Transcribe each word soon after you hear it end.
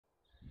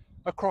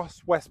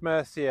Across West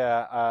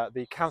Mercia,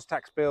 the council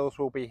tax bills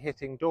will be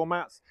hitting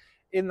doormats.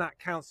 In that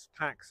council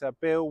tax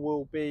bill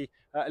will be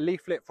a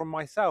leaflet from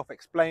myself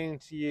explaining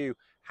to you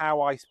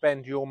how I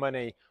spend your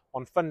money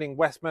on funding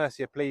West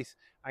Mercia Police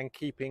and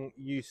keeping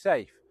you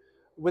safe.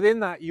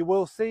 Within that, you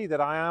will see that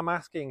I am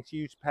asking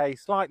you to pay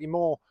slightly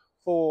more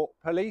for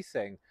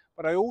policing,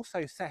 but I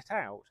also set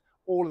out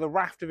all of the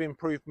raft of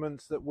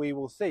improvements that we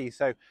will see.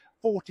 So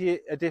 40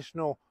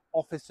 additional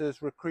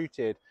officers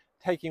recruited,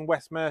 taking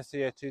West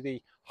Mercia to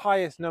the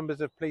highest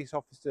numbers of police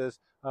officers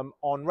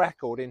on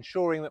record,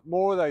 ensuring that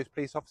more of those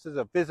police officers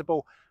are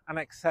visible and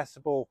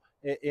accessible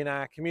in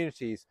our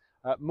communities.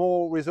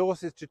 More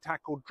resources to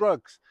tackle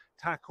drugs,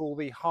 tackle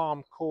the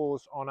harm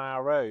caused on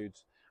our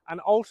roads, and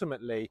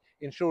ultimately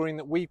ensuring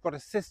that we've got a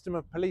system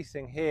of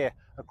policing here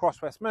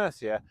across West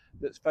Mercia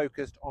that's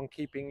focused on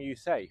keeping you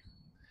safe.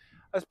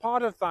 As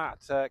part of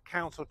that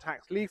council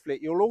tax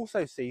leaflet, you'll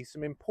also see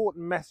some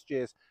important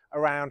messages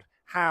around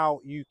how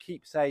you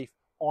keep safe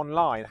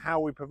online, how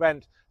we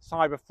prevent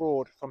cyber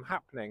fraud from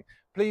happening.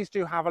 Please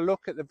do have a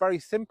look at the very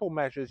simple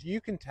measures you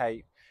can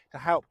take to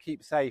help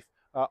keep safe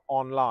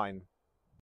online.